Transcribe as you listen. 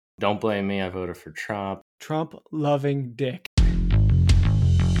Don't blame me. I voted for Trump. Trump-loving dick.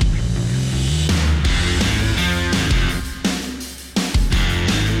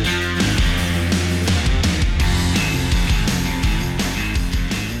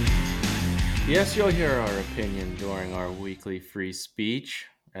 Yes, you'll hear our opinion during our weekly free speech.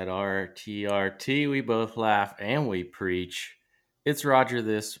 At RTRT, we both laugh and we preach. It's Roger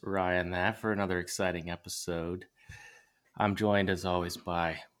this, Ryan that for another exciting episode. I'm joined as always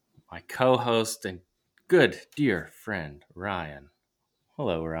by my co-host and good dear friend, Ryan.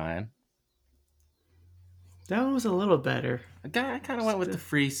 Hello, Ryan. That one was a little better. I kind of went with the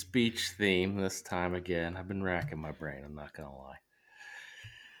free speech theme this time again. I've been racking my brain, I'm not going to lie.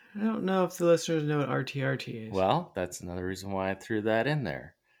 I don't know if the listeners know what RTRT is. Well, that's another reason why I threw that in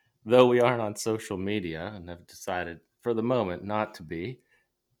there. Though we aren't on social media and have decided for the moment not to be,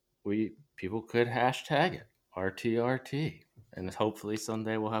 people could hashtag it, RTRT. And hopefully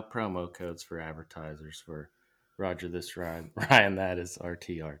someday we'll have promo codes for advertisers for Roger this, Ryan that is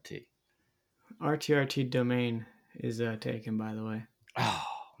RTRT. RTRT domain is taken, by the way. Oh,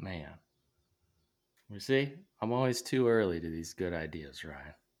 man. You see, I'm always too early to these good ideas,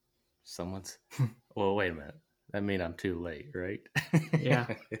 Ryan. Well, wait a minute. That means I'm too late, right? Yeah.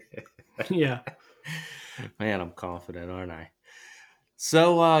 Yeah. Man, I'm confident, aren't I?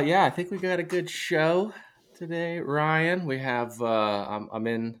 So, I think we got a good show today, Ryan. We have I'm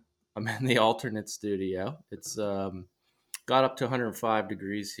in the alternate studio. It's got up to 105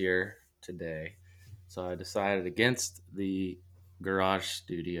 degrees here today, so I decided against the garage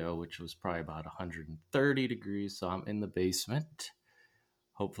studio, which was probably about 130 degrees. So I'm in the basement.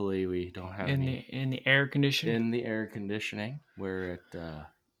 Hopefully, we don't have in the air conditioning. In the air conditioning, we're at.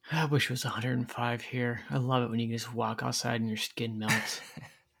 I wish it was 105 here. I love it when you can just walk outside and your skin melts.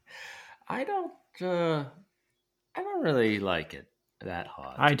 I don't really like it that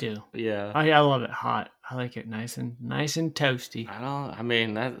hot. I do. Yeah. I love it hot. I like it nice and toasty.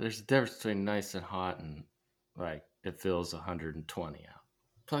 There's a difference between nice and hot and like it feels 120 out.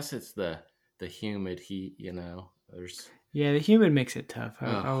 Plus it's the humid heat, you know. The humid makes it tough.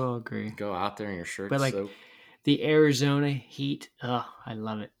 I will agree. Go out there in your shirt. But like the Arizona heat, I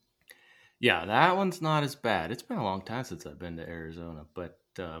love it. Yeah, that one's not as bad. It's been a long time since I've been to Arizona, but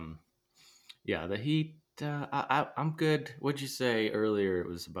the heat. I'm good. What'd you say earlier? It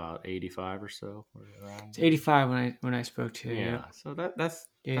was about 85 or so. It's 85 when I spoke to you. Yeah, so that's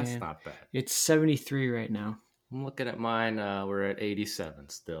not bad. It's 73 right now. I'm looking at mine. We're at 87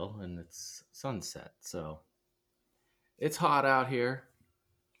 still, and it's sunset. So it's hot out here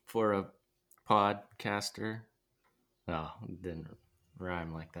for a podcaster. Oh, it didn't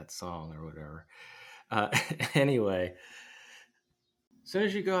rhyme like that song or whatever. Anyway, as soon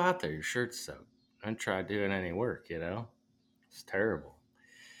as you go out there, your shirt's soaked. Don't try doing any work, you know? It's terrible.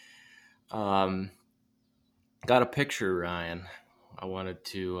 Got a picture, Ryan, I wanted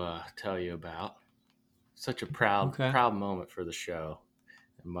to tell you about. Such a proud moment for the show,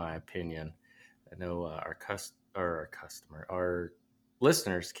 in my opinion. I know our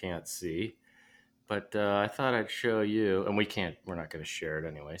listeners can't see, but I thought I'd show you, and we're not going to share it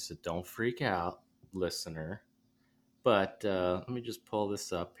anyway, so don't freak out, listener. But let me just pull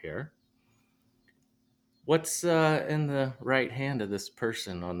this up here. What's in the right hand of this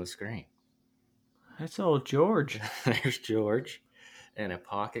person on the screen? That's old George. There's George and a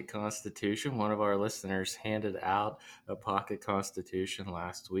pocket constitution. One of our listeners handed out a pocket constitution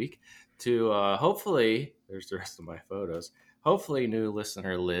last week to hopefully, there's the rest of my photos, hopefully new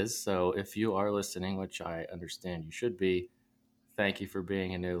listener Liz. So if you are listening, which I understand you should be, thank you for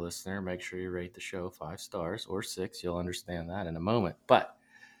being a new listener. Make sure you rate the show 5 stars or 6. You'll understand that in a moment. But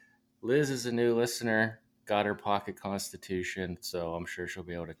Liz is a new listener, got her pocket constitution, so I'm sure she'll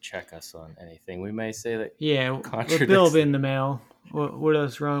be able to check us on anything we may say that. Yeah, the bill will be in the mail. What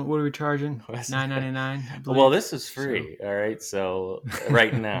else wrong? What are we charging? $9.99. Well, this is free. So. All right, so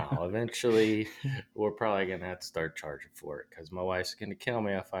right now, eventually, we're probably gonna have to start charging for it because my wife's gonna kill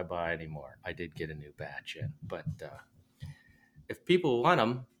me if I buy any more. I did get a new batch in, but if people want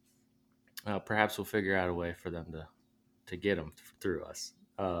them, perhaps we'll figure out a way for them to get them through us.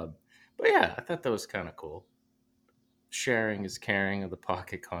 But yeah, I thought that was kind of cool. Sharing is caring of the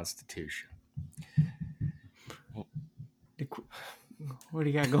pocket constitution. What do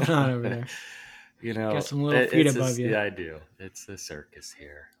you got going on over there? You know, got some little feet above you. Yeah, I do. It's a circus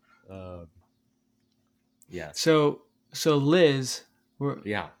here. Yeah. So Liz, we're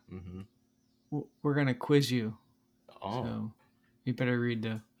gonna quiz you. Oh. So you better read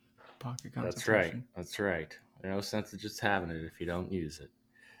the pocket constitution. That's right. There's no sense of just having it if you don't use it.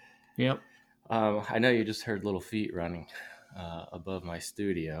 Yep. I know you just heard little feet running above my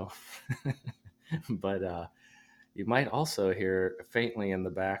studio. But you might also hear faintly in the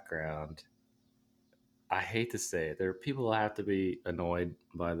background. I hate to say it. There are people who have to be annoyed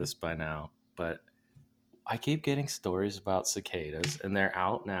by this by now, but I keep getting stories about cicadas, and they're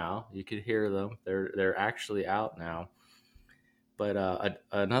out now. You could hear them. They're actually out now. But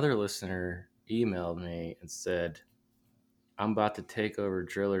another listener emailed me and said, "I'm about to take over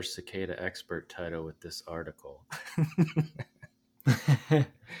Driller's cicada expert title with this article."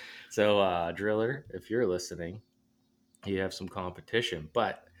 So, Driller, if you're listening, you have some competition.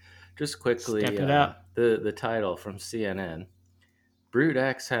 But just quickly, Step it up. The title from CNN. Brood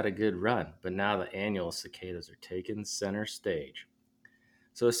X had a good run, but now the annual cicadas are taking center stage.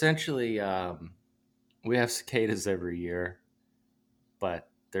 So essentially, we have cicadas every year, but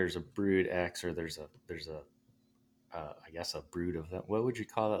there's a Brood X, or there's a I guess a brood of them. What would you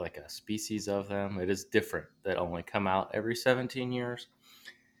call it? Like a species of them? It is different that only come out every 17 years.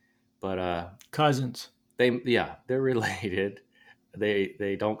 But cousins. They're related.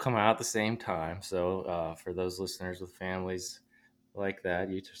 They don't come out at the same time. So for those listeners with families like that,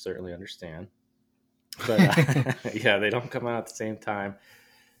 you certainly understand. But yeah, they don't come out at the same time.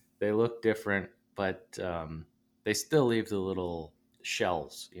 They look different, but they still leave the little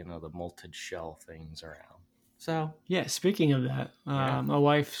shells, the molted shell things around. So yeah, speaking of that, my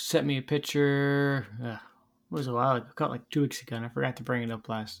wife sent me a picture. It was a while ago, like 2 weeks ago, and I forgot to bring it up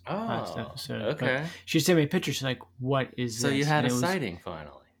last episode. Okay. But she sent me a picture. She's like, "What is this?" So you had a sighting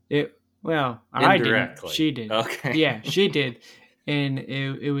finally. I didn't. She did. Okay. Yeah, she did, and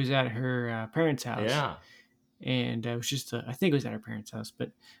it was at her parents' house. Yeah. And it was just, I think it was at her parents' house,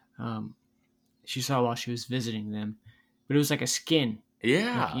 but she saw while she was visiting them. But it was like a skin.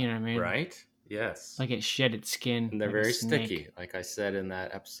 Yeah. Like, you know what I mean? Right? Yes. Like it shed its skin. And they're like very sticky. Like I said in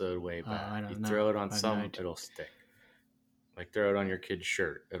that episode way back. I don't know. Throw it on it'll stick. Like throw it on your kid's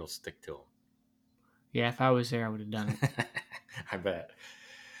shirt, it'll stick to them. Yeah, if I was there, I would have done it. I bet.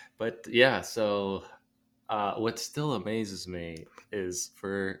 But yeah, so what still amazes me is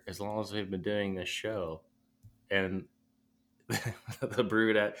for as long as we've been doing this show, and the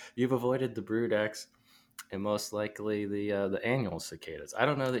Brood X, you've avoided the Brood X, and most likely the annual cicadas. I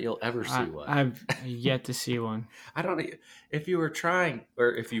don't know that you'll ever see one. I've yet to see one. I don't. If you were trying,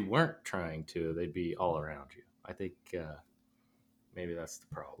 or if you weren't trying to, they'd be all around you. I think maybe that's the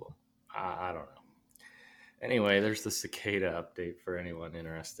problem. I don't know. Anyway, there's the cicada update for anyone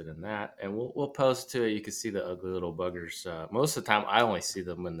interested in that, and we'll post to it. You can see the ugly little buggers. Most of the time, I only see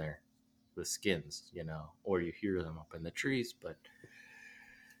them when they're the skins, or you hear them up in the trees, but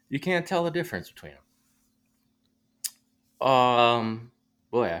you can't tell the difference between them.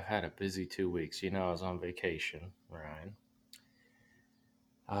 Boy, I've had a busy 2 weeks. I was on vacation, Ryan.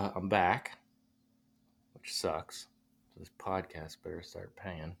 I'm back, which sucks. This podcast better start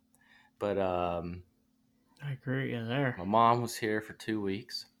paying. But I agree. Yeah, there. My mom was here for 2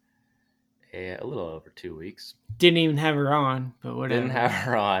 weeks. A little over 2 weeks. Didn't even have her on, but whatever. Didn't have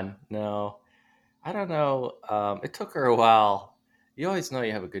her on. No. I don't know. It took her a while. You always know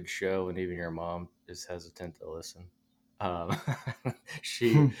you have a good show when even your mom is hesitant to listen. I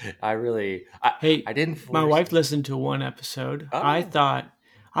didn't force my wife listened to one episode. Oh. I thought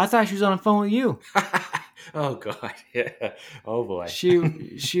she was on the phone with you. Oh God, yeah. Oh boy.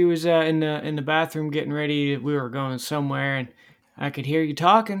 She was in the bathroom getting ready. We were going somewhere, and I could hear you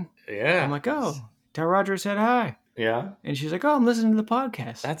talking. Yeah. I'm like, oh, tell Roger I said hi. Yeah. And she's like, oh, I'm listening to the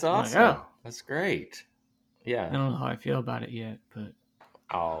podcast. That's awesome. Like, oh. That's great. Yeah. I don't know how I feel about it yet, but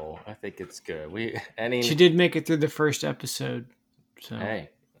I think it's good. She did make it through the first episode. So hey,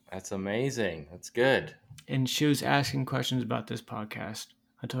 that's amazing. That's good. And she was asking questions about this podcast.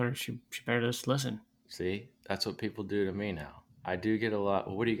 I told her she better just listen. See, that's what people do to me now. I do get a lot.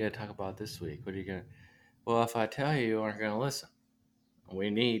 Well, what are you going to talk about this week? What are you going to? Well, if I tell you, you aren't going to listen. We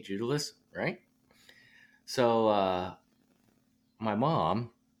need you to listen, right? So, my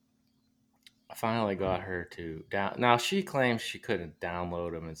mom, I finally got her to down. Now she claims she couldn't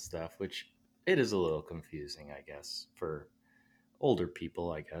download them and stuff, which it is a little confusing, I guess, for older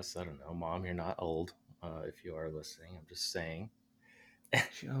people. I guess I don't know, Mom, you're not old. If you are listening, I'm just saying. I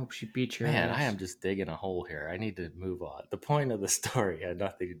hope she beat your Man, ass. I am just digging a hole here. I need to move on. The point of the story had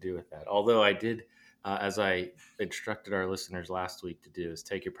nothing to do with that. Although I did, as I instructed our listeners last week to do, is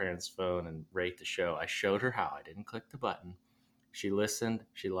take your parents' phone and rate the show. I showed her how. I didn't click the button. She listened.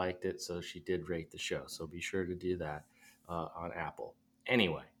 She liked it. So she did rate the show. So be sure to do that on Apple.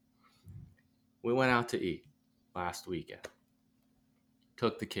 Anyway, we went out to eat last weekend.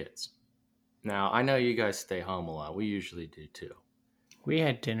 Took the kids. Now, I know you guys stay home a lot. We usually do too. We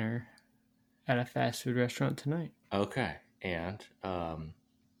had dinner at a fast food restaurant tonight. Okay. And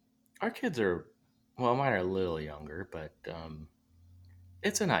our kids are, well, mine are a little younger, but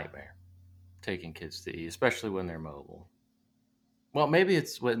it's a nightmare taking kids to eat, especially when they're mobile. Well, maybe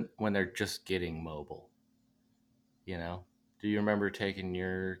it's when they're just getting mobile. You know, do you remember taking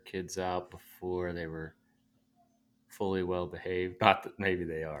your kids out before they were fully well behaved? Not that maybe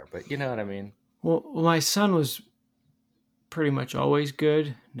they are, but you know what I mean. Well, my son was pretty much always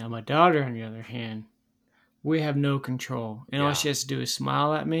good. Now my daughter, on the other hand, we have no control, and all she has to do is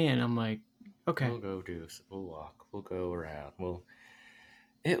smile at me, and I'm like, okay. We'll walk, we'll go around.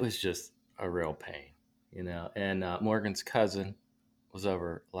 It was just a real pain, you know. And Morgan's cousin was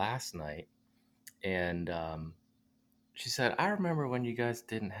over last night, and she said, "I remember when you guys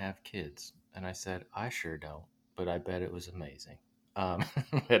didn't have kids," and I said, "I sure don't, but I bet it was amazing."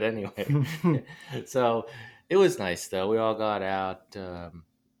 But anyway, so it was nice though. We all got out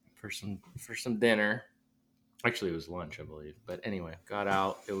for some dinner. Actually, it was lunch, I believe. But anyway, got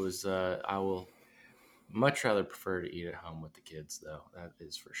out. It was. I will much rather prefer to eat at home with the kids, though. That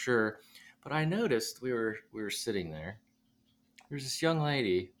is for sure. But I noticed we were sitting there. There's this young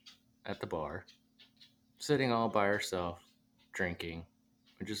lady at the bar, sitting all by herself, drinking,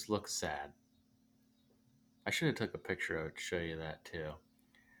 and just looks sad. I should have took a picture of it to show you that too.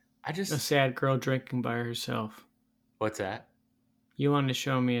 I A just sad girl drinking by herself. What's that? You wanted to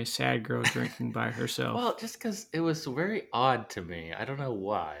show me a sad girl drinking by herself. Well, just because it was very odd to me. I don't know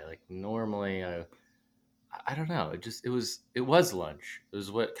why. Like normally, I don't know. It was lunch. It was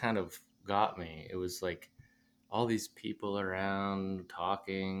what kind of got me. It was like all these people around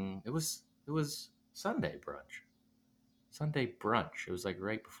talking. It was Sunday brunch. Sunday brunch. It was like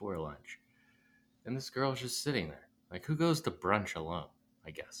right before lunch. And this girl was just sitting there. Like who goes to brunch alone,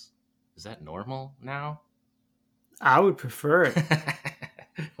 I guess. Is that normal now? I would prefer it.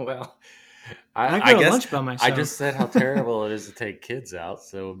 Well, I I go to guess lunch by myself. I just said how terrible it is to take kids out,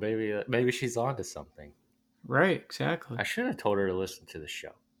 so maybe she's onto something. Right, exactly. I should have told her to listen to the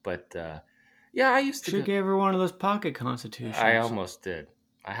show, but yeah, I used to. Should gave her one of those pocket constitutions. I almost did.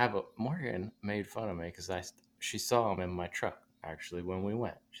 Morgan made fun of me because she saw him in my truck actually when we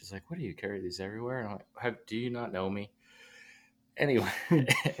went. She's like, "What do you carry these everywhere?" And I'm like, "Do you not know me?" Anyway,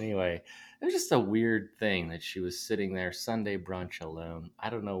 anyway, it was just a weird thing that she was sitting there Sunday brunch alone. I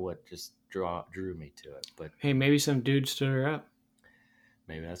don't know what just drew me to it, but hey, maybe some dude stood her up.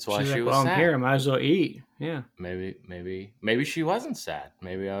 maybe that's why She's she like, was well, sad. I'm here. I might as well eat. Yeah. Maybe she wasn't sad.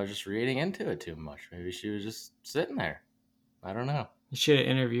 Maybe I was just reading into it too much. Maybe she was just sitting there. I don't know. You should have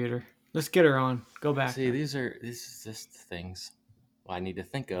interviewed her. Let's get her on. Go back. See, these is just things I need to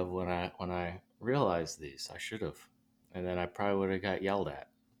think of when I realize these. I should have, and then I probably would have got yelled at.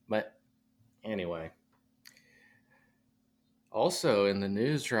 But anyway. Also in the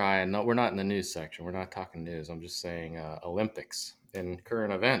news, Ryan. No, we're not in the news section. We're not talking news. I'm just saying Olympics and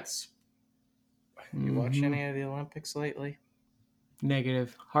current events. You watch any of the Olympics lately?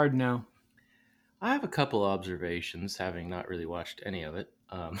 Negative. Hard no. I have a couple observations, having not really watched any of it.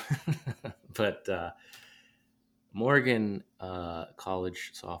 But Morgan,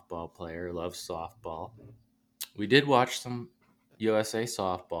 college softball player, loves softball. We did watch some USA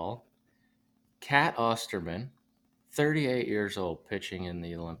softball. Kat Osterman, 38 years old, pitching in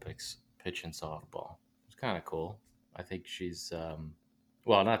the Olympics, pitching softball. It's kind of cool. I think she's,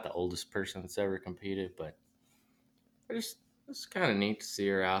 well, not the oldest person that's ever competed, but it's kind of neat to see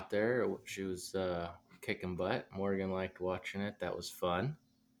her out there. She was kicking butt. Morgan liked watching it. That was fun.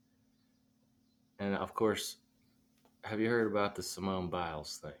 And of course, have you heard about the Simone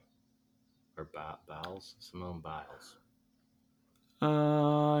Biles thing? Or Biles? Simone Biles.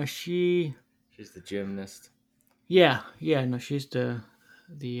 She's the gymnast. Yeah. No, she's the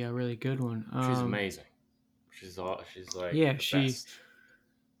really good one. She's amazing. She's like yeah. The best.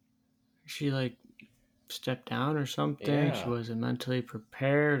 She like stepped down or something. Yeah. She wasn't mentally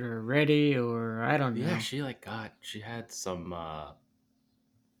prepared or ready, or I don't know. Yeah, she had some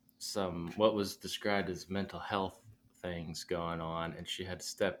what was described as mental health things going on, and she had to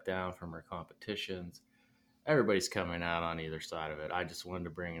step down from her competitions. Everybody's coming out on either side of it. I just wanted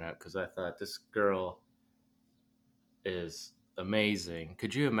to bring it up because I thought this girl is amazing.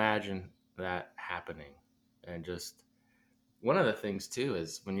 Could you imagine that happening? And just one of the things too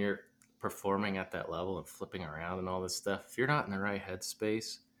is when you're performing at that level and flipping around and all this stuff, if you're not in the right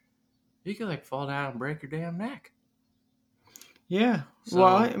headspace, you could like fall down and break your damn neck. Yeah. So,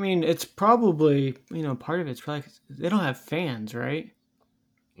 well, I mean, it's probably, part of it's probably they don't have fans, right?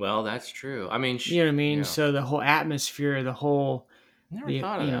 Well, that's true. I mean, you know what I mean? So the whole atmosphere, the whole... Never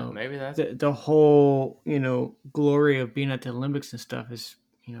thought of that. Maybe that's... The whole, glory of being at the Olympics and stuff is,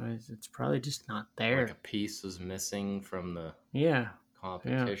 it's probably just not there. Like a piece was missing from the competition.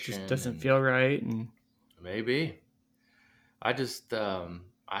 competition. It just doesn't feel right. And maybe. I just,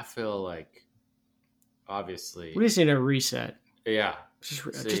 I feel like, obviously. We just need a reset. Yeah. Just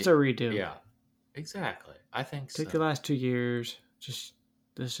a redo. Yeah. Exactly. I think so. Take the last 2 years.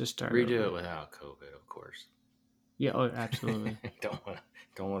 Let's just start. Redo over. it without COVID, of course. Yeah. Oh, absolutely. don't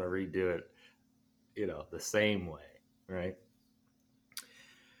want to redo it, the same way, right?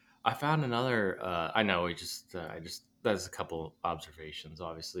 I found another. I know that's a couple observations.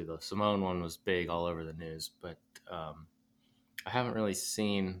 Obviously, the Simone one was big all over the news, but I haven't really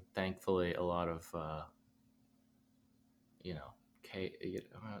seen, thankfully, a lot of, I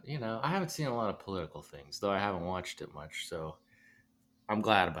haven't seen a lot of political things, though I haven't watched it much. So I'm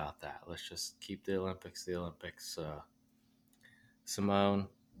glad about that. Let's just keep the Olympics. Simone,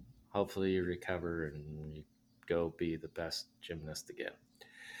 hopefully you recover and you go be the best gymnast again.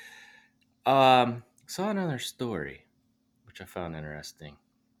 Saw another story, which I found interesting.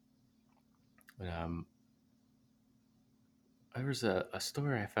 There was a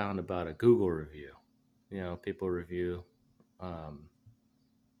story I found about a Google review. People review,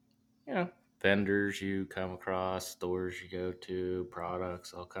 vendors you come across, stores you go to,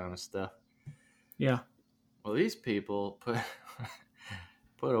 products, all kind of stuff. Yeah. Well, these people put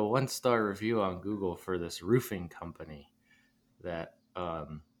a 1-star review on Google for this roofing company that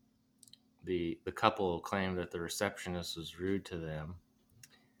the couple claimed that the receptionist was rude to them.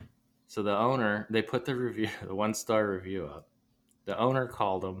 So the owner, they put the 1-star review up. The owner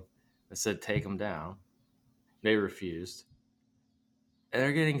called them and said, take them down. They refused. And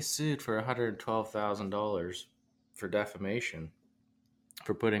they're getting sued for $112,000 for defamation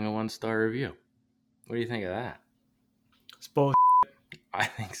for putting a 1-star review. What do you think of that? It's bullshit. I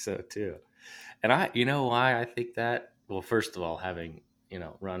think so too. And you know why I think that? Well, first of all, having,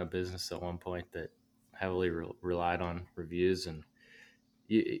 run a business at one point that heavily relied on reviews, and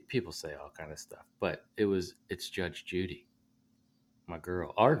people say all kind of stuff, but it's Judge Judy, our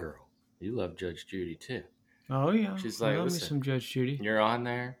girl. You love Judge Judy too. Oh yeah. She's like, love me listen, some Judge Judy. You're on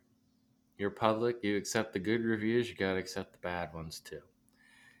there. You're public. You accept the good reviews. You got to accept the bad ones too.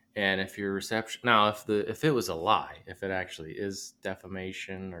 And if your reception now, if it was a lie, if it actually is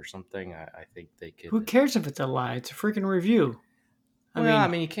defamation or something, I think they could. Who cares if it's a lie? It's a freaking review. I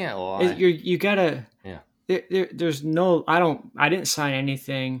mean, you can't lie. You gotta. Yeah. There's no. I didn't sign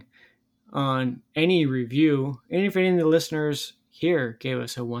anything on any review. And if any of the listeners here gave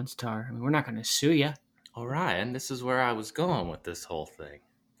us a 1-star, I mean, we're not going to sue you. All right, and this is where I was going with this whole thing.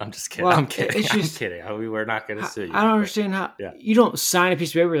 I'm just kidding. Well, I'm kidding. I'm kidding. We're not going to sue you. I don't understand how you don't sign a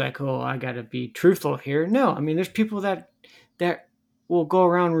piece of paper like, oh, I got to be truthful here. No, I mean, there's people that will go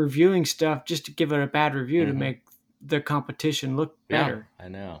around reviewing stuff just to give it a bad review to make the competition look better. Yeah, I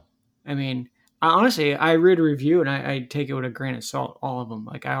know. I mean, honestly, I read a review and I take it with a grain of salt, all of them.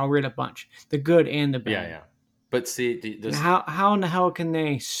 Like, I'll read a bunch, the good and the bad. Yeah. But see, how in the hell can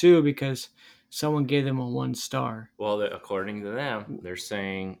they sue because someone gave them a 1-star? Well, according to them, they're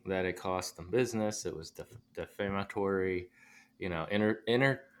saying that it cost them business. It was defamatory,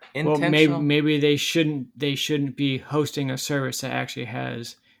 intentional. Well, maybe they shouldn't be hosting a service that actually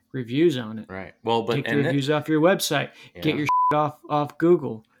has reviews on it. Right. Well, but take the reviews off your website. Yeah. Get your shit off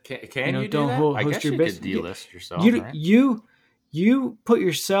Google. Can you do that? I guess you could delist yourself. Right? You put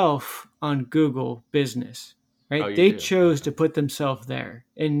yourself on Google Business. Right? Oh, they chose to put themselves there.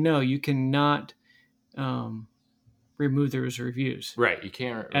 And no, you cannot remove those reviews. Right. You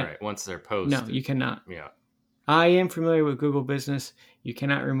can't. Right. Once they're posted. No, you cannot. Yeah. I am familiar with Google Business. You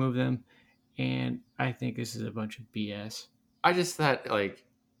cannot remove them. And I think this is a bunch of BS. I just thought,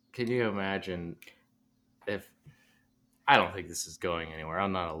 can you imagine if... I don't think this is going anywhere.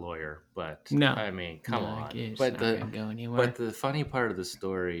 I'm not a lawyer, but no. I mean, come on. It's not gonna go anywhere. But the funny part of the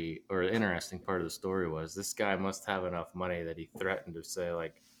story, or the interesting part of the story, was this guy must have enough money that he threatened to say,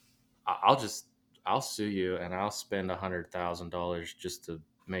 I'll sue you and I'll spend $100,000 just to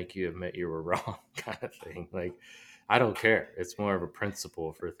make you admit you were wrong, kind of thing. Like, I don't care. It's more of a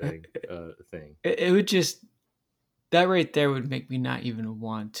principle for thing. It would just. That right there would make me not even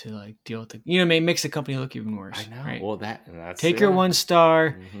want to deal with it. It makes the company look even worse. I know. Right? Well, that's take your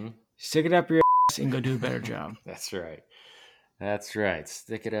 1-star, stick it up your ass, and go do a better job. That's right. That's right.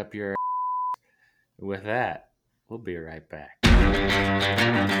 Stick it up your ass. With that, we'll be right back.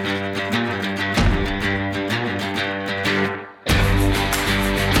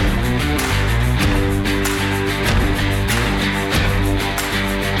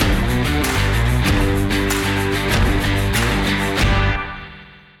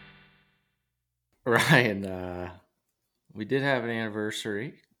 Ryan, we did have an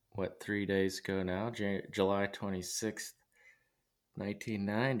anniversary. What, 3 days ago now? July 26th,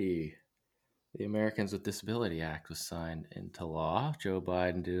 1990. The Americans with Disability Act was signed into law. Joe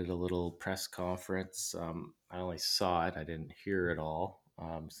Biden did a little press conference. I only saw it, I didn't hear it all.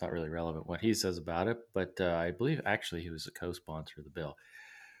 It's not really relevant what he says about it, but I believe actually he was a co sponsor of the bill.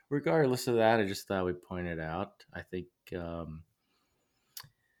 Regardless of that, I just thought we'd point it out. I think, for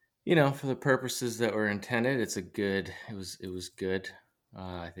the purposes that were intended, it was good.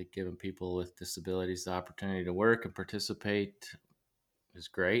 I think giving people with disabilities the opportunity to work and participate is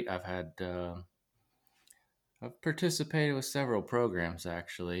great. I've participated with several programs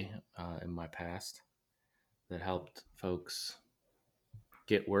actually in my past that helped folks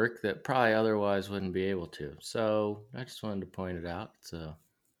get work that probably otherwise wouldn't be able to. So I just wanted to point it out. So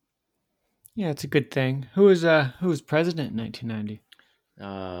Yeah, it's a good thing. Who was president in 1990?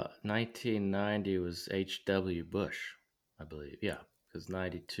 1990 was H.W. Bush, I believe. Yeah, because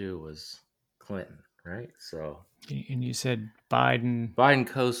 92 was Clinton, right? So And you said Biden, Biden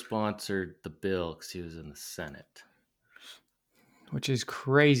co-sponsored the bill because he was in the Senate. which is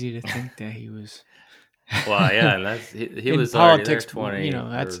crazy to think that he was. Well, yeah, and he In was already there politics, 20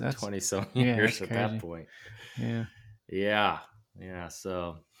 that's 20 some yeah, years that's at crazy. that point. Yeah. Yeah.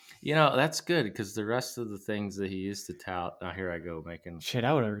 So, that's good because the rest of the things that he used to tout. Now here I go making, Shit,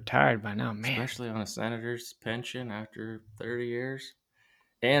 I would have retired by now, man. especially on a senator's pension after 30 years,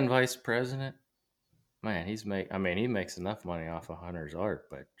 and vice president. Man, he makes enough money off of Hunter's art,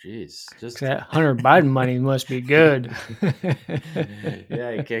 but geez, just That Hunter Biden money must be good.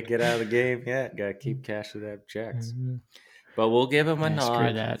 yeah, you can't get out of the game yet. Got to keep cashing out checks. Mhm. But we'll give him a Yeah, screw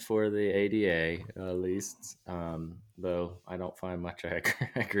nod that. for the ADA at least. Though I don't find much I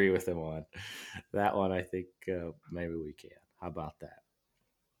agree with him on that one. I think maybe we can. How about that?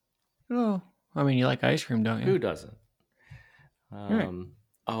 Oh, I mean, you like ice cream, don't Who you? doesn't? Right.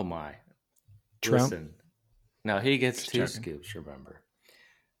 Oh my! Trump. Listen, now he gets Just two joking. scoops. Remember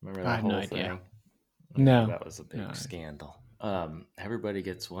I that had no whole idea. thing? No. That was a big No. scandal. Everybody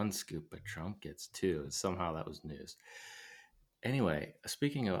gets one scoop, but Trump gets two. And somehow that was news. Anyway,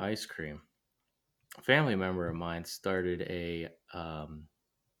 speaking of ice cream, a family member of mine started a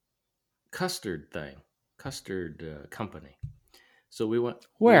custard company. So we went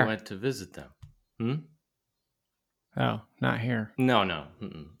Where? to visit them. Hmm? Oh, not here. No. No.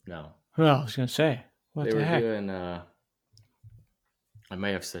 Well, I was gonna say, what They the were heck? doing. I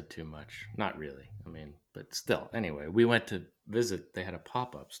may have said too much. Not really. I mean, but still. Anyway, we went to visit. They had a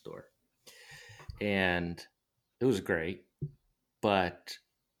pop-up store, and it was great. But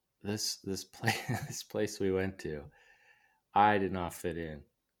this place this place we went to, I did not fit in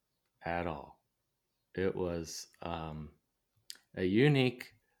at all. It was a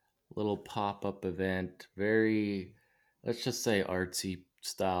unique little pop-up event, very, let's just say, artsy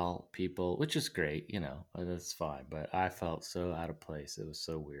style people, which is great, that's fine, but I felt so out of place. It was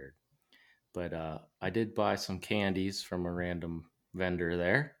so weird. But I did buy some candies from a random vendor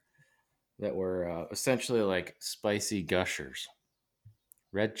there that were essentially like spicy gushers,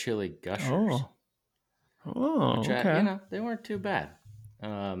 red chili gushers, Oh, which okay. they weren't too bad.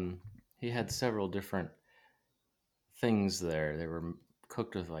 He had several different things there. They were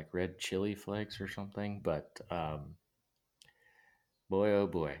cooked with like red chili flakes or something, but boy, oh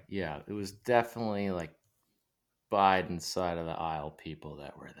boy, yeah, it was definitely like Biden's side of the aisle people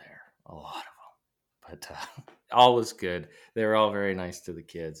that were there. A lot of them, but all was good. They were all very nice to the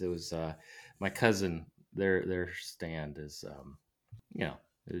kids. It was my cousin. Their stand is,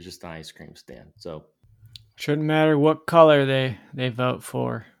 it was just an ice cream stand. So Shouldn't matter what color they vote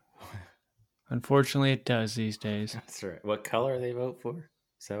for. Unfortunately, it does these days. that's right. What color they vote for?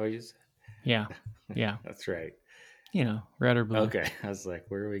 Is that what you said? Yeah. That's right. Red or blue. Okay, I was like,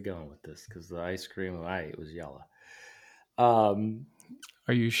 where are we going with this? Because the ice cream I ate was yellow. Um,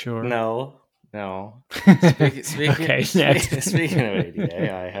 Are you sure? no. Okay, next. Speaking of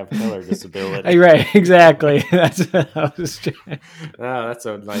ADA, I have color disability. Right, exactly. That's what I was trying. Oh, that's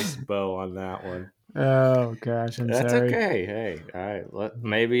a nice bow on that one. Oh gosh, I'm That's sorry. okay. Hey, all right.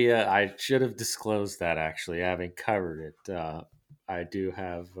 Maybe I should have disclosed that. Actually, having covered it, I do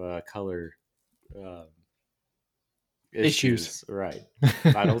have color issues. Right.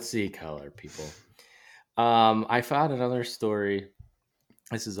 I don't see color, people. I found another story.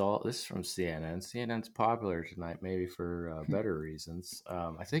 This is from CNN. CNN's popular tonight, maybe for better reasons.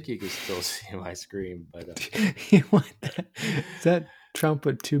 I think you can still see my screen, but Is that Trump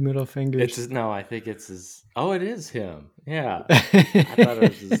with two middle fingers? no, I think it's his. Oh, it is him. Yeah, I thought it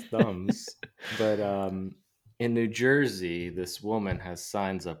was his thumbs. But in New Jersey, this woman has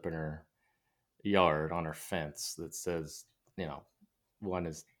signs up in her yard on her fence that says, one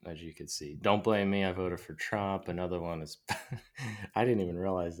is, as you can see, "Don't blame me, I voted for Trump." Another one is, I didn't even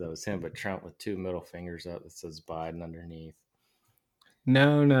realize that was him, but Trump with two middle fingers up that says Biden underneath.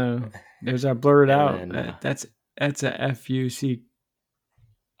 No. There's a blurred out. Then, That's a FUC.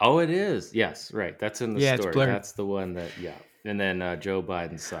 oh, it is. Yes, right. That's in the Yeah, it's story. blurred. That's the one that, yeah. And then Joe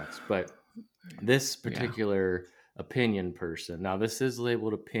Biden sucks. But this particular opinion person, now this is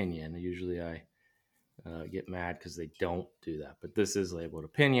labeled opinion. Usually I get mad because they don't do that. But this is labeled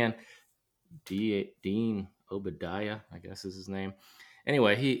opinion. Dean Obadiah, I guess is his name.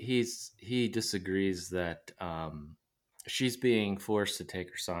 Anyway, he disagrees that she's being forced to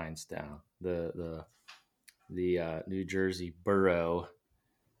take her signs down. The New Jersey borough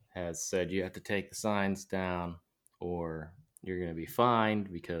has said you have to take the signs down or you're going to be fined,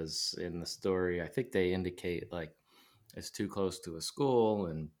 because in the story I think they indicate like it's too close to a school,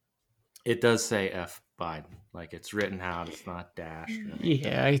 and it does say F Biden, like it's written out, it's not dashed or anything.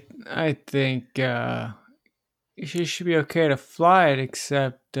 Yeah, I think she should be okay to fly it,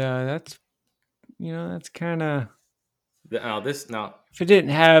 except that's kind of, if it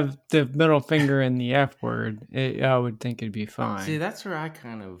didn't have the middle finger and the F word, I would think it'd be fine. See, that's where I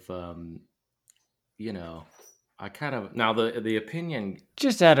kind of now the opinion,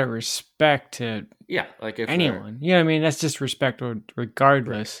 just out of respect to like if anyone, I mean, that's just respect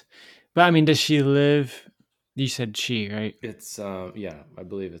regardless. Right. But I mean, does she live? You said she, right? It's I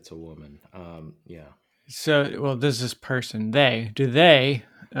believe it's a woman. So, well, does this person, do they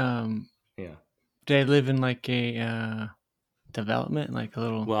live in like a development, like a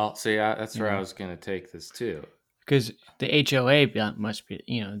little? Well, see, that's where I was going to take this too, because the HOA must be,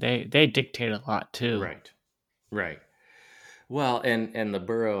 they dictate a lot too. Right. Well, and the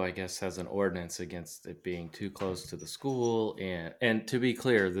borough, I guess, has an ordinance against it being too close to the school. And to be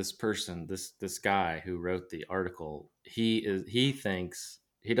clear, this person, this guy who wrote the article, he thinks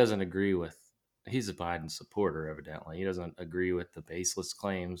he doesn't agree with. He's a Biden supporter, evidently. He doesn't agree with the baseless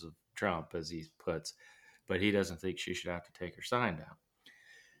claims of Trump, as he puts, but he doesn't think she should have to take her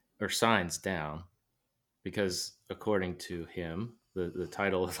signs down, because according to him, the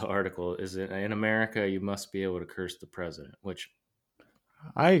title of the article is, "In America, you must be able to curse the president," which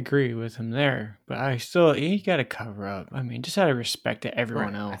I agree with him there, but he got to cover up. I mean, just out of respect to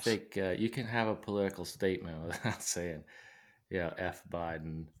everyone else. I think you can have a political statement without saying, F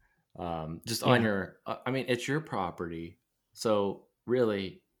Biden, just on your, I mean, it's your property. So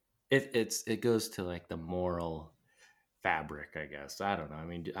really it goes to like the moral fabric, I guess. I don't know. I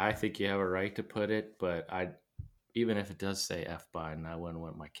mean, I think you have a right to put it, but even if it does say F Biden, I wouldn't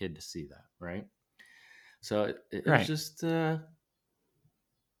want my kid to see that, right? So it's just or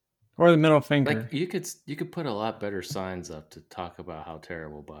the middle finger. Like you could put a lot better signs up to talk about how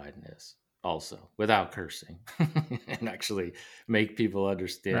terrible Biden is, also without cursing, and actually make people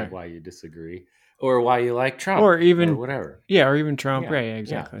understand why you disagree or why you like Trump, or even whatever. Yeah, or even Trump. Yeah, right?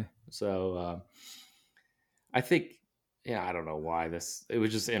 Exactly. Yeah. So I think. Yeah, I don't know why it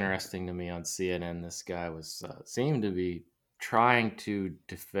was just interesting to me on CNN. This guy seemed to be trying to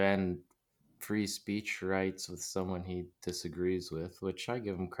defend free speech rights with someone he disagrees with, which I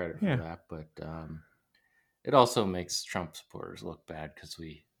give him credit for that. But it also makes Trump supporters look bad, because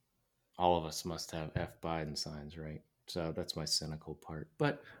all of us must have F Biden signs, right? So that's my cynical part.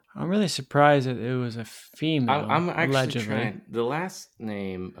 But I'm really surprised that it was a female. I'm actually allegedly trying. The last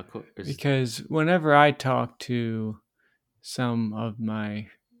name is, because whenever I talk to some of my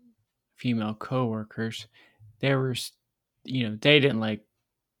female coworkers, they were, they didn't like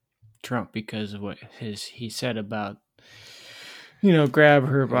Trump because of what he said about, grab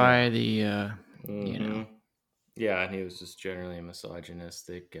her by the, Yeah, and he was just generally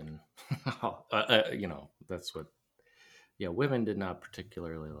misogynistic, and that's what. Yeah, women did not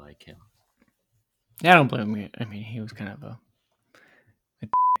particularly like him. I don't blame him. I mean, he was kind of a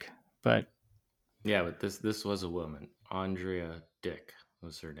dick, but yeah, but this was a woman. Andrea Dick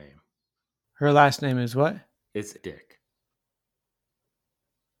was her name. Her last name is what? It's Dick.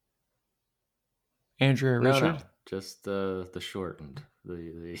 Andrea Richard? No, just the shortened,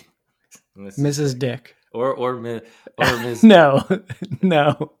 the Mrs. Dick. Or Ms. No.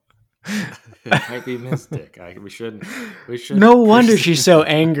 It might be Miss Dick. We should. No wonder she's so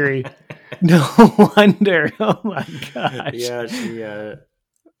angry. No wonder. Oh my gosh. Yeah, she.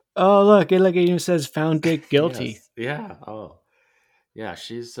 Oh look! It even says "found Dick guilty." Yes. Yeah. Oh. Yeah.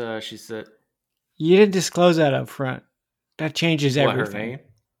 She said. You didn't disclose that up front. That changes everything. Her name?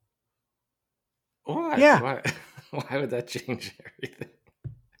 Why? Yeah. Why would that change everything?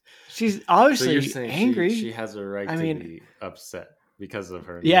 She's obviously so you're saying angry. She has a right to be upset. because of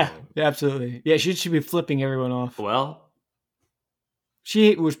her Yeah, name. absolutely. Yeah, she should be flipping everyone off. Well,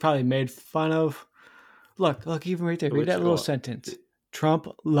 She was probably made fun of. Look, even right there. Read that little sentence. Trump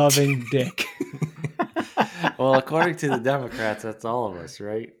loving dick. Well, according to the Democrats, that's all of us,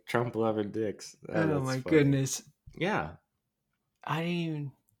 right? Trump loving dicks. Oh my goodness. Yeah. I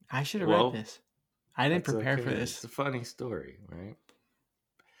should have read this. I didn't prepare for this. It's a funny story, right?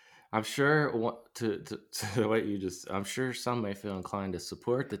 I'm sure to what you just. I'm sure some may feel inclined to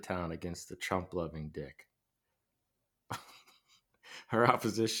support the town against the Trump loving dick. Her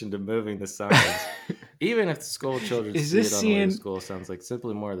opposition to moving the signs, even if the school children see it on the way to school, sounds like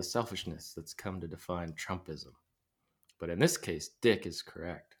simply more of the selfishness that's come to define Trumpism. But in this case, dick is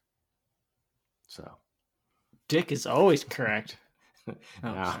correct. So, dick is always correct.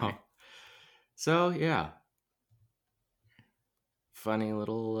 So yeah, funny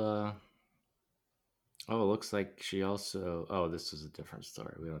little. It looks like she also. Oh, this is a different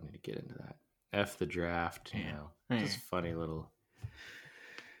story. We don't need to get into that. F the draft. You know, just funny little.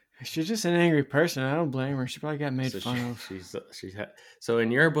 She's just an angry person. I don't blame her. She probably got made fun of. So in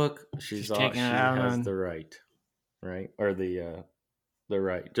your book, she has the right, or the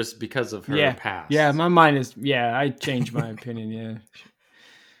right, just because of her past. Yeah, my mind is. Yeah, I changed my opinion. Yeah,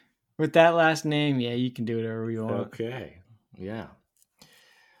 with that last name, yeah, you can do whatever you want. Okay. Yeah.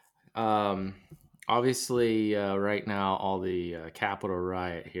 Obviously, right now all the Capitol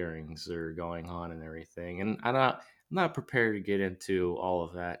riot hearings are going on and everything, and I'm not prepared to get into all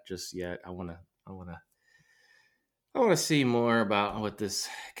of that just yet. I want to see more about what this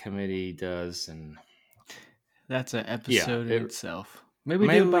committee does, and that's an episode in itself. Maybe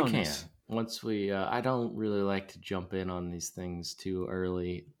do a bonus. We can once we. I don't really like to jump in on these things too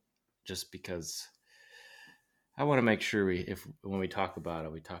early, just because I want to make sure when we talk about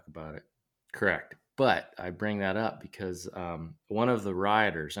it correct. But I bring that up because one of the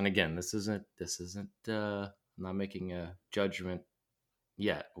rioters, and again, this isn't. I'm not making a judgment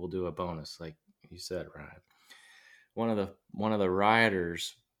yet. We'll do a bonus, like you said, Ryan. One of the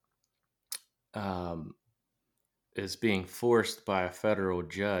rioters is being forced by a federal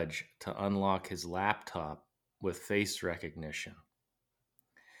judge to unlock his laptop with face recognition,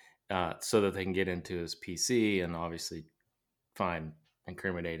 so that they can get into his PC and obviously find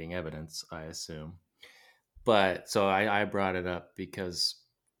incriminating evidence, I assume. But so I brought it up because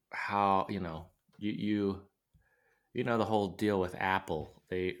how you the whole deal with Apple.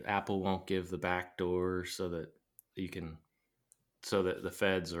 Apple won't give the back door so that the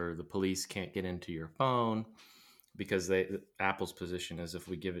feds or the police can't get into your phone, because Apple's position is if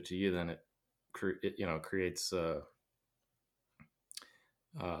we give it to you, then it creates a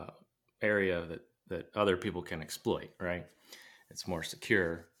area that other people can exploit, right? It's more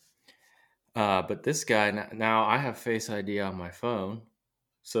secure. But this guy, now I have Face ID on my phone,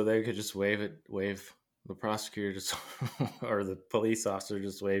 so they could just wave the prosecutor just or the police officer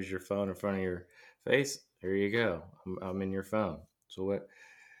just waves your phone in front of your face. There you go. I'm in your phone. So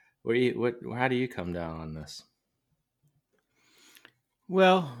how do you come down on this?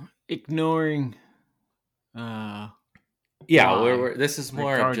 Well, ignoring. This is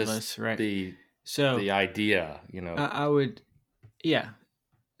more of just the idea, I would, yeah.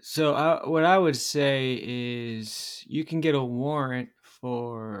 So what I would say is you can get a warrant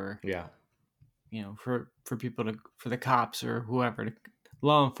for for people for the cops or whoever,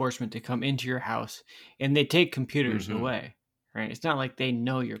 law enforcement, to come into your house, and they take computers away, right? It's not like they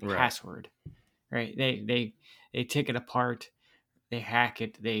know your password, right? They take it apart, they hack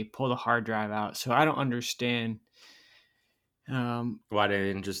it, they pull the hard drive out. So I don't understand why they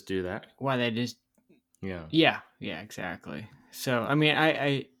didn't just do that. Why they just yeah, exactly. So I mean,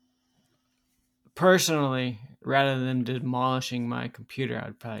 I personally, rather than demolishing my computer,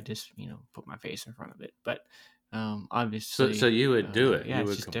 I'd probably just put my face in front of it. But obviously, so you would do it. Yeah,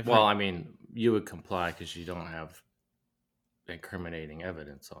 it's just different. Well, I mean, you would comply because you don't have incriminating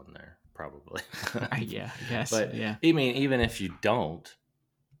evidence on there, probably. Yeah, I guess. But yeah, I mean, even if you don't,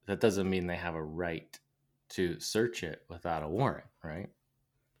 that doesn't mean they have a right to search it without a warrant, right?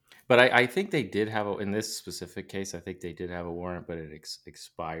 But I think they did have in this specific case, I think they did have a warrant, but it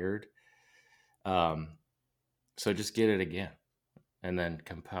expired. So just get it again, and then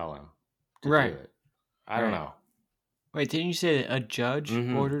compel him to do it. I don't know. Wait, didn't you say a judge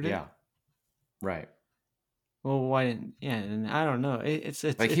ordered it? Yeah. Right. Well, why didn't? Yeah, I don't know. It's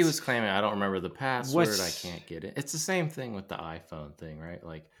like he was claiming, I don't remember the password. I can't get it. It's the same thing with the iPhone thing, right?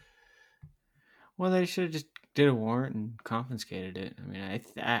 Like, well, they should have just did a warrant and confiscated it. I mean,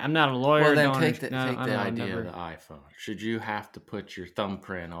 I'm not a lawyer. Well, then take the idea of the iPhone. Should you have to put your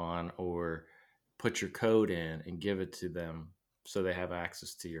thumbprint on or put your code in and give it to them so they have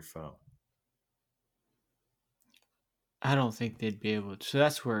access to your phone. I don't think they'd be able to. So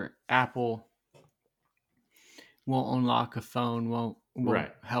that's where Apple won't unlock a phone, won't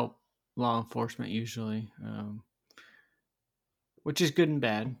Right. help law enforcement usually, which is good and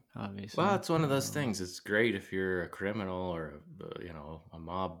bad, obviously. Well, it's one of those things. It's great if you're a criminal or a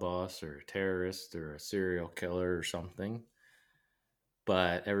mob boss or a terrorist or a serial killer or something.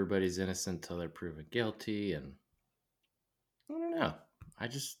 But everybody's innocent until they're proven guilty, and I don't know. I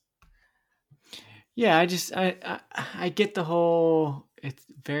just Yeah, I get the whole. It's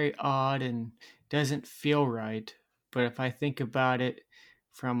very odd and doesn't feel right. But if I think about it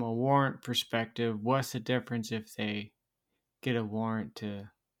from a warrant perspective, what's the difference if they get a warrant to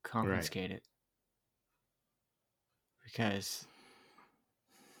confiscate it? Because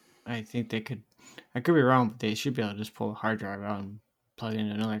I think they could. I could be wrong, but they should be able to just pull a hard drive out and plug it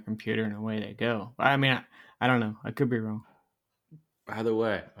into another computer, and away they go. I mean, I don't know. I could be wrong. either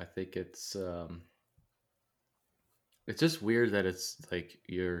way, I think it's just weird that it's like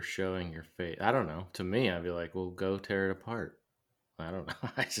you're showing your face. I don't know. To me, I'd be like, well, go tear it apart. I don't know.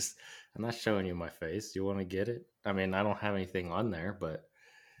 I'm not showing you my face. You want to get it? I mean, I don't have anything on there, but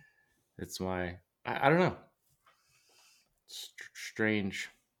it's I don't know. Strange.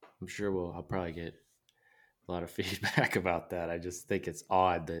 I'm sure I'll probably get a lot of feedback about that. I just think it's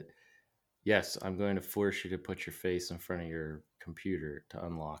odd that, yes, I'm going to force you to put your face in front of your computer to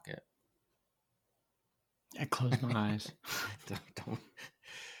unlock it. I close my eyes.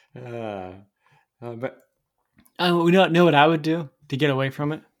 But we don't know what I would do to get away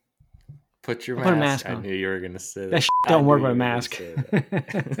from it. Put your I'll mask. put a mask on. I knew you were going to say that. That don't work with a mask.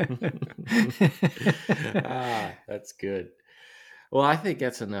 That's good. Well, I think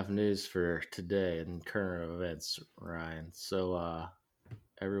that's enough news for today and current events, Ryan. So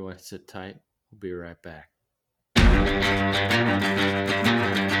everyone sit tight. We'll be right back.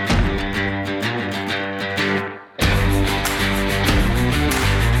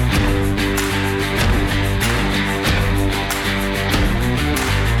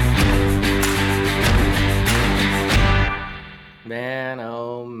 Man,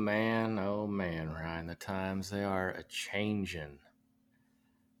 oh man, Ryan, the times they are a-changin'.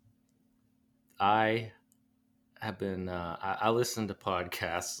 I have been, I listen to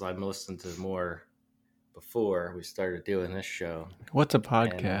podcasts. I've listened to more before we started doing this show. What's a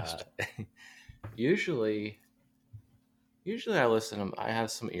podcast? And, usually I listen to them. I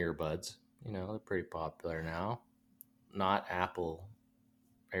have some earbuds. They're pretty popular now. Not Apple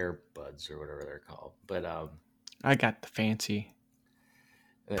AirBuds or whatever they're called, but I got the fancy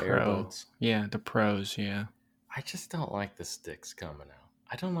the Pro. AirBuds. Yeah, the Pros. Yeah. I just don't like the sticks coming out.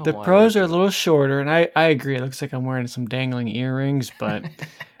 I don't know. The why Pros are a little shorter, and I agree. It looks like I'm wearing some dangling earrings, but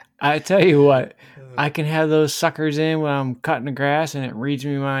I tell you what, I can have those suckers in when I'm cutting the grass, and it reads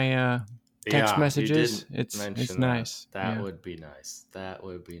me my text messages. It's nice. That would be nice. That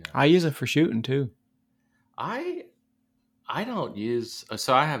would be nice. I use it for shooting too. I don't use.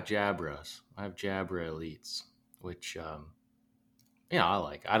 So I have Jabras. I have Jabra Elites, which I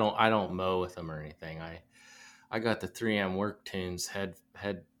like. I don't mow with them or anything. I got the 3M Work Tunes head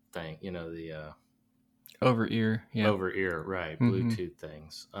thing. The over ear, right? Bluetooth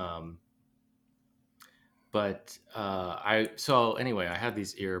things. But so anyway, I have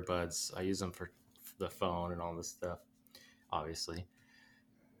these earbuds. I use them for the phone and all this stuff, obviously.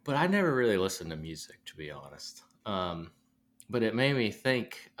 But I never really listened to music, to be honest. But it made me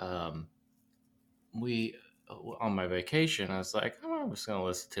think. On my vacation, I was like, I'm just going to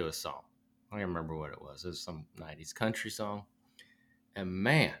listen to a song. I don't remember what it was. It was some 90s country song. And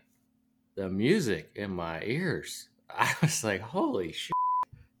man, the music in my ears, I was like, holy shit,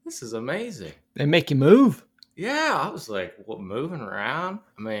 this is amazing. They make you move. Yeah, I was like, moving around?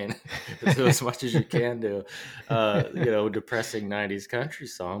 I mean, do as much as you can do, depressing 90s country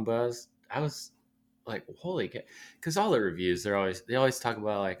song. But I was like, holy, because all the reviews, they always talk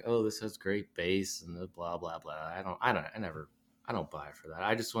about like, oh, this has great bass and the blah blah blah. I don't buy for that.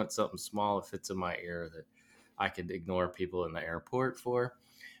 I just want something small that fits in my ear that I could ignore people in the airport for.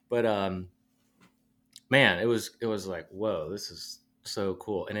 But man, it was like, whoa, this is so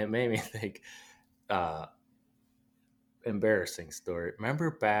cool, and it made me think. Embarrassing story.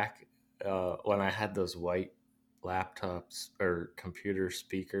 Remember back when I had those white laptops or computer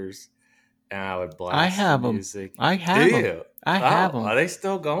speakers, and I would blast I have music. Them. I have Do them. you? I have them. Are they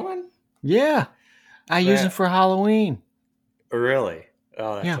still going? Yeah, I use them for Halloween. Really?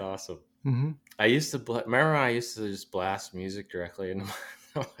 Oh, that's awesome. Mm-hmm. I used to remember I used to just blast music directly into my.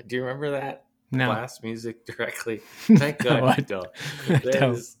 Do you remember that? No. Blast music directly. Thank God you don't.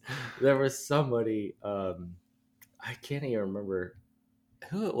 There was somebody. I can't even remember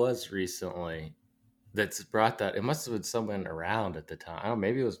who it was recently that's brought that. It must have been someone around at the time. I don't know,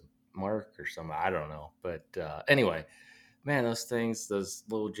 maybe it was Mark or something. I don't know. But anyway, man, those things, those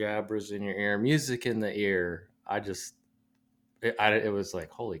little jabbers in your ear, music in the ear. It was like,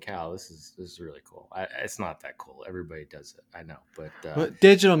 holy cow, this is really cool. It's not that cool. Everybody does it, I know, but But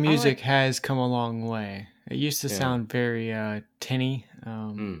digital I music like, has come a long way. It used to yeah, sound very tinny.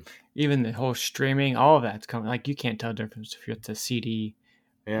 mm, Even the whole streaming, all of that's coming. Like you can't tell the difference if it's a CD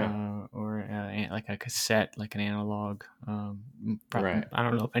yeah, or like a cassette, like an analog. right. I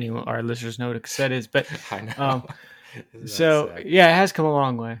don't know if any of our listeners know what a cassette is, but I know. um, That's so sad. yeah, it has come a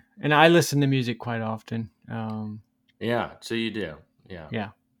long way. And I listen to music quite often. Yeah, so you do, yeah. Yeah,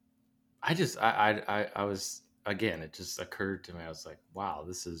 I just, I was again. It just occurred to me. I was like, wow,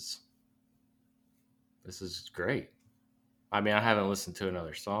 this is great. I mean, I haven't listened to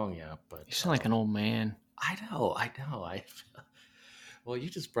another song yet, but you sound like an old man. I know, I know. Well, you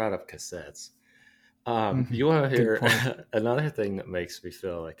just brought up cassettes. Mhm. You want to Good hear point. another thing that makes me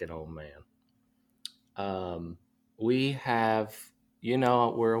feel like an old man? We have,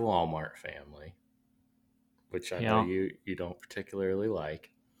 we're a Walmart family, which I know Yeah. you don't particularly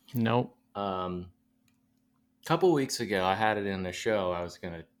like. Nope. Um, a couple weeks ago, I had it in the show. I was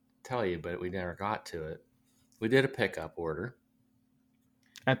going to tell you, but we never got to it. We did a pickup order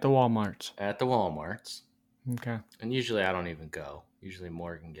At the Walmarts. at the Walmarts, Okay. and usually I don't even go. Usually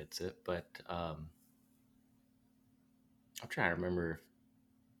Morgan gets it, but I'm trying to remember.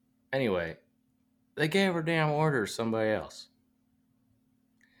 Anyway, they gave her damn order to somebody else.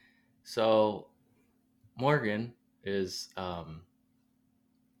 So Morgan is,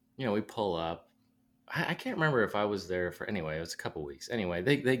 we pull up. I can't remember if I was there for, anyway, it was a couple weeks. Anyway,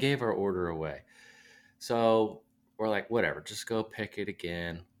 they gave our order away. So we're like, whatever, just go pick it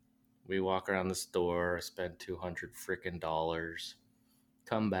again. We walk around the store, spend 200 freaking dollars,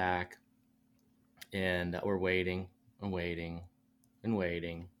 come back, and we're waiting and waiting and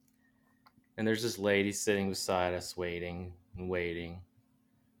waiting. And there's this lady sitting beside us, waiting and waiting.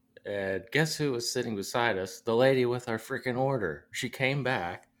 And guess who was sitting beside us? The lady with our freaking order. She came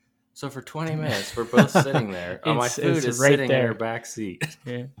back. So for 20 minutes, we're both sitting there. My food It's is right sitting in her there. back seat.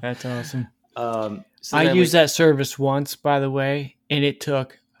 Yeah, that's awesome. So I then used that service once, by the way, and it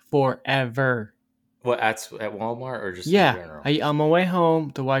took forever. what, at Walmart or just in Yeah, general? on my way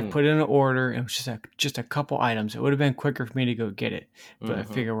home, the wife Hmm. put in an order, and it was just a couple items. It would have been quicker for me to go get it, but I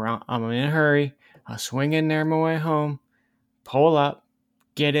Mm-hmm. figure I'm in a hurry. I'll swing in there on my way home, pull up,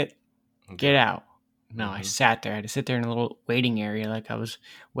 get it, get Go. out. No, I Mm-hmm. sat there. I had to sit there in a little waiting area, like I was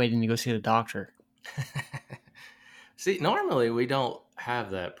waiting to go see the doctor. See, normally we don't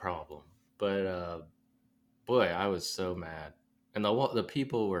have that problem, but boy, I was so mad. And the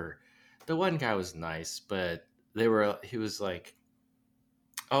people were, the one guy was nice, but he was like,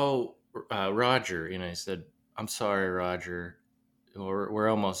 "Oh, Roger," he said, "I'm sorry, Roger, we're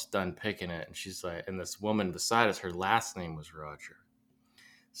almost done picking it." And she's like, and this woman beside us, her last name was Roger,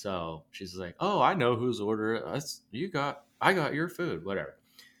 so she's like, "Oh, I know whose order I got your food, whatever."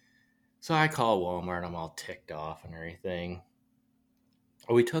 So I call Walmart. I'm all ticked off and everything.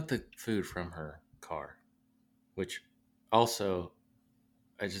 We took the food from her car, which also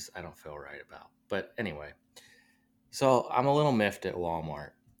I don't feel right about. But anyway, so I'm a little miffed at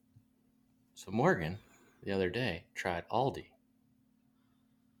Walmart. So Morgan, the other day, tried Aldi.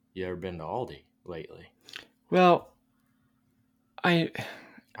 You ever been to Aldi lately? Well, I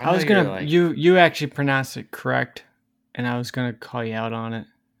I I know was you're gonna like, you actually pronounced it correct, and I was gonna call you out on it.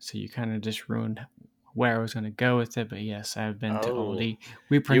 So you kind of just ruined where I was gonna go with it. But yes, I've been to oh, Aldi.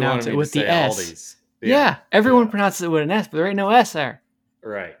 We you wanted pronounce it me to with the say S. Aldi's. Yeah, Yeah, everyone yeah, pronounces it with an S, but there ain't no S there.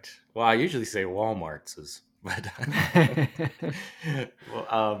 right. Well, I usually say Walmart's, but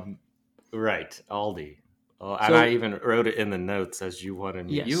well, right, Aldi. Oh, and I So even wrote it in the notes as you wanted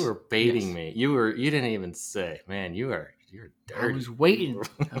me. You yes, were baiting yes, me. You didn't even say, "Man, you're I was dirty." waiting.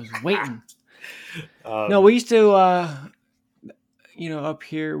 I was waiting. No, um, we used to. Up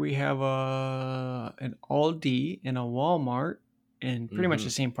here we have an Aldi and a Walmart in pretty much the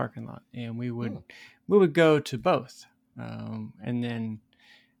mhm. same parking lot, and we would Hmm, go to both. And then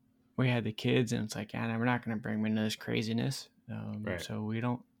we had the kids, and it's like, yeah, we're not going to bring them into this craziness. right. So we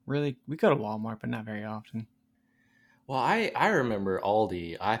don't really we go to Walmart, but not very often. Well, I remember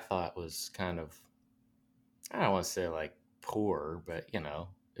Aldi. I thought was kind of, I don't want to say like poor, but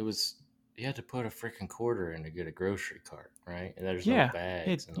it was, you had to put a freaking quarter in to get a grocery cart, right? And there's no Yeah,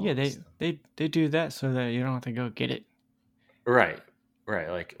 bags and all yeah, this stuff. they do that so that you don't have to go get it. Right, right.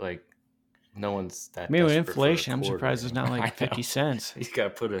 Like No one's that. I mean, with desperate for a inflation, I'm quarter surprised it's not anymore. I like know. 50 cents. You got to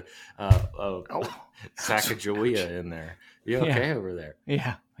put a Oh. Sacagawea in there. You okay Yeah. over there?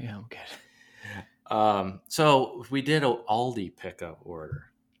 Yeah, I'm good. So we did an Aldi pickup order.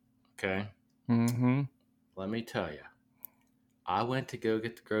 Okay. Mm-hmm. Let me tell you, I went to go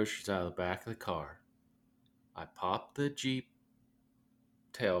get the groceries out of the back of the car. I popped the Jeep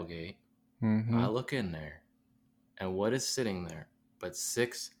tailgate. Mm-hmm. I look in there, and what is sitting there but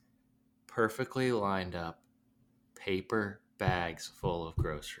 6 perfectly lined up paper bags full of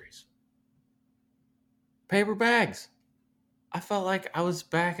groceries. Paper bags. I felt like I was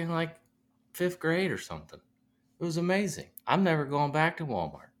back in like 5th grade or something. It was amazing. I'm never going back to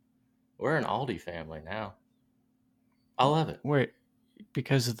Walmart. We're an Aldi family now. I love it. Wait,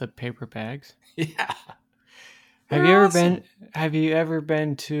 because of the paper bags? Yeah. Have you ever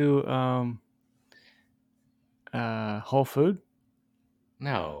been to Whole Food?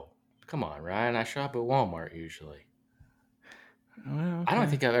 No. Come on, Ryan. I shop at Walmart usually. Well, I don't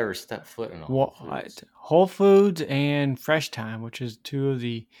okay. think I've ever stepped foot in a Whole Foods. Whole Foods and Fresh Time, which is two of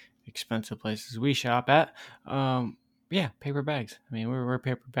the expensive places we shop at. Yeah, paper bags. I mean, we're a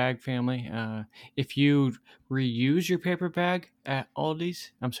paper bag family. If you reuse your paper bag at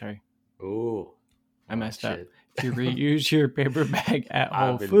Aldi's, I'm sorry, Ooh. I messed up. Shit. If you reuse your paper bag at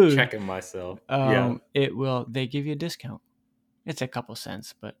Whole I've been Foods, checking myself. Yeah. they give you a discount. It's a couple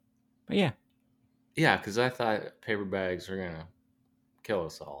cents, but yeah. Yeah, because I thought paper bags are going to kill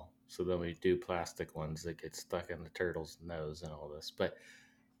us all. So then we do plastic ones that get stuck in the turtle's nose and all this. But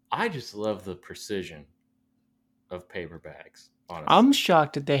I just love the precision of paper bags, honestly. I'm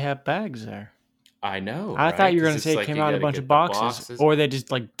shocked that they have bags there. I know. I right? thought you were 'Cause going to it's say it like came you out in a gotta bunch get of the boxes, or they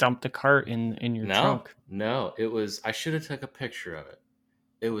just like dumped the cart in your trunk. No, it was. I should have took a picture of it.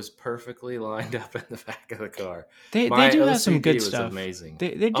 It was perfectly lined up in the back of the car. They My do have some OCD good was stuff. amazing.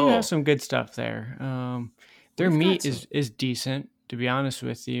 They do have some good stuff there. Their We've got meat some. is decent, to be honest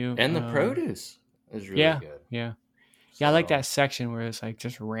with you. And the produce is really yeah, good. yeah. So, Yeah, I like that section where it's like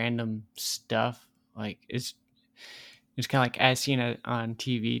just random stuff. Like it's kind of like as seen on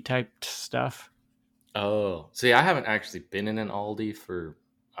TV type stuff. Oh, see, I haven't actually been in an Aldi for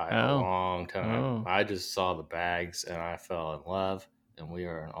a Oh. long time. Oh. I just saw the bags and I fell in love, and we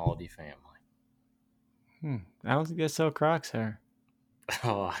are an Aldi family. I don't think they sell Crocs there.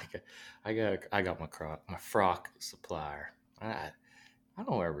 Oh, I got my frock supplier. I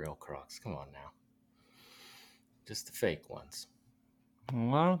don't wear real Crocs. Come on now, just the fake ones.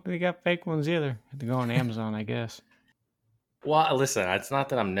 Well, I don't think they got fake ones either. They go on Amazon, I guess. Well, listen, it's not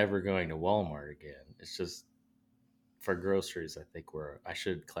that I'm never going to Walmart again. It's just for groceries. I think I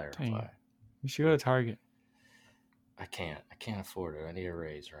should clarify. Dang. You should go to Target. I can't afford it. I need a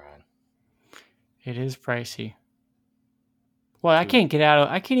raise, Ryan. It is pricey. Well, I can't even get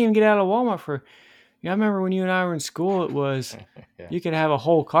out of Walmart for. I remember when you and I were in school, it was Yeah. you could have a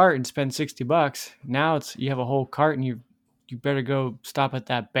whole cart and spend $60. Now it's you have a whole cart and you better go stop at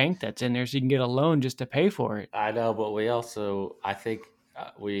that bank that's in there so you can get a loan just to pay for it. I know, but we also, I think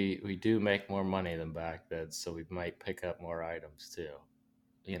we do make more money than back then, so we might pick up more items too.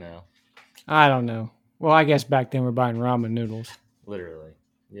 You know, I don't know. Well, I guess back then we're buying ramen noodles. Literally,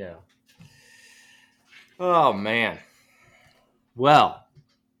 yeah. Oh man. Well,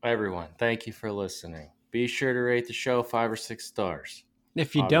 everyone, thank you for listening. Be sure to rate the show 5 or 6 stars.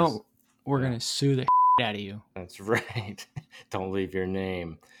 If you don't, we're gonna sue the out of you. That's right. Don't leave your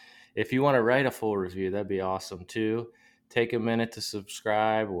name. If you want to write a full review, that'd be awesome too. Take a minute to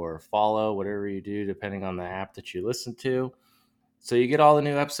subscribe or follow, whatever you do, depending on the app that you listen to. So you get all the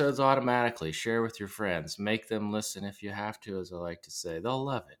new episodes automatically. Share with your friends. Make them listen if you have to, as I like to say. They'll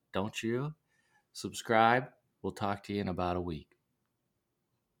love it, don't you? Subscribe. We'll talk to you in about a week.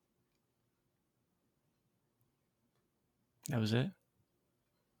 That was it?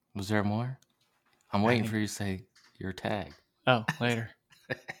 Was there more? I'm waiting for you to say your tag. Oh, later.